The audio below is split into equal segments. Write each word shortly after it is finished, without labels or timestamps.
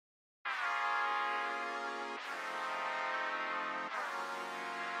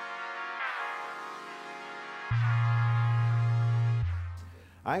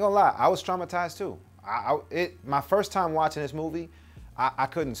I ain't gonna lie, I was traumatized too. My first time watching this movie, I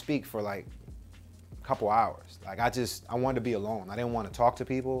couldn't speak for like a couple hours. Like I wanted to be alone. I didn't want to talk to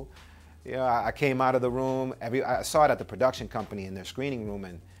people. You know, I came out of the room. I saw it at the production company in their screening room,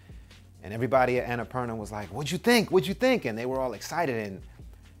 and everybody at Annapurna was like, "What'd you think? What'd you think?" And they were all excited, and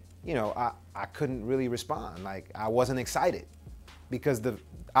you know, I couldn't really respond. Like I wasn't excited because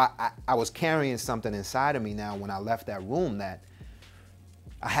I was carrying something inside of me now when I left that room that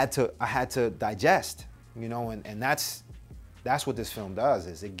I had to digest, you know, and that's what this film does,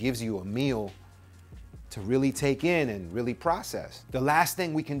 is it gives you a meal to really take in and really process. The last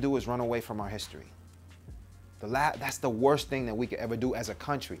thing we can do is run away from our history. That's the worst thing that we could ever do as a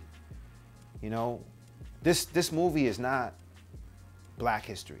country. You know, this movie is not Black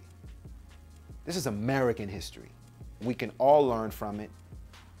history. This is American history. We can all learn from it.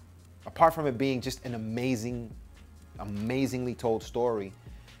 Apart from it being just an amazingly told story,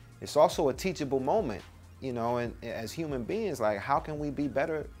 it's also a teachable moment, you know, and as human beings, like how can we be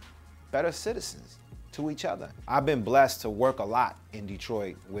better citizens to each other? I've been blessed to work a lot in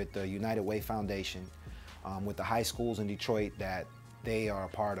Detroit with the United Way Foundation, with the high schools in Detroit that they are a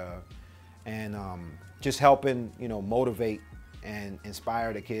part of, and just helping, you know, motivate and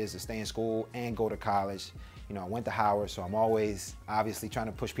inspire the kids to stay in school and go to college. You know, I went to Howard, so I'm always obviously trying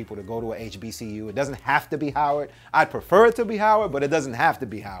to push people to go to a HBCU. It doesn't have to be Howard. I'd prefer it to be Howard, but it doesn't have to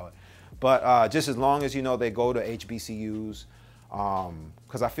be Howard. But just as long as, you know, they go to HBCUs,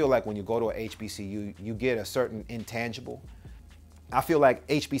 because I feel like when you go to a HBCU, you get a certain intangible. I feel like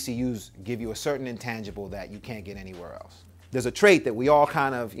HBCUs give you a certain intangible that you can't get anywhere else. There's a trait that we all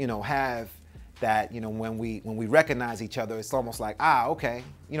kind of, you know, have that, you know, when we recognize each other, it's almost like, ah, okay.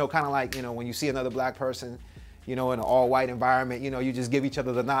 You know, kind of like, you know, when you see another Black person, you know, in an all-white environment, you know, you just give each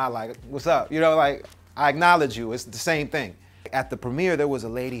other the nod like, what's up? You know, like, I acknowledge you. It's the same thing. At the premiere, there was a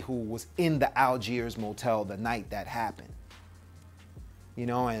lady who was in the Algiers motel the night that happened. You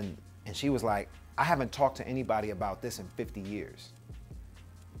know, and she was like, I haven't talked to anybody about this in 50 years.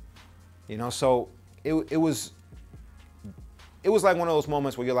 You know, so it was like one of those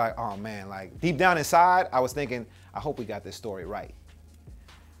moments where you're like, oh man, like deep down inside, I was thinking, I hope we got this story right.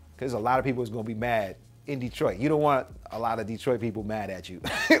 Because a lot of people is gonna be mad in Detroit. You don't want a lot of Detroit people mad at you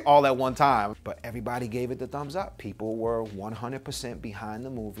all at one time. But everybody gave it the thumbs up. People were 100% behind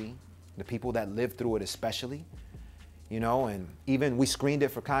the movie. The people that lived through it especially. You know, and even we screened it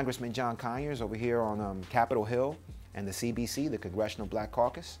for Congressman John Conyers over here on Capitol Hill and the CBC, the Congressional Black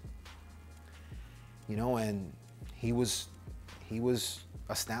Caucus. You know, and he was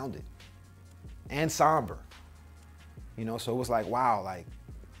astounded and somber. You know, so it was like, wow, like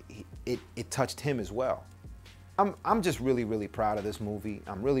it touched him as well. I'm just really proud of this movie.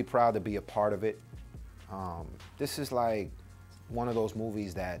 I'm really proud to be a part of it. This is like one of those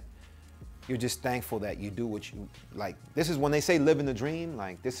movies that you're just thankful that you do what you like. This is when they say living the dream,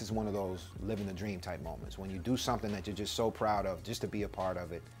 like this is one of those living the dream type moments when you do something that you're just so proud of, just to be a part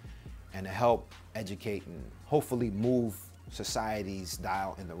of it and to help educate and hopefully move society's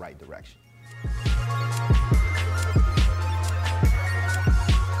dial in the right direction.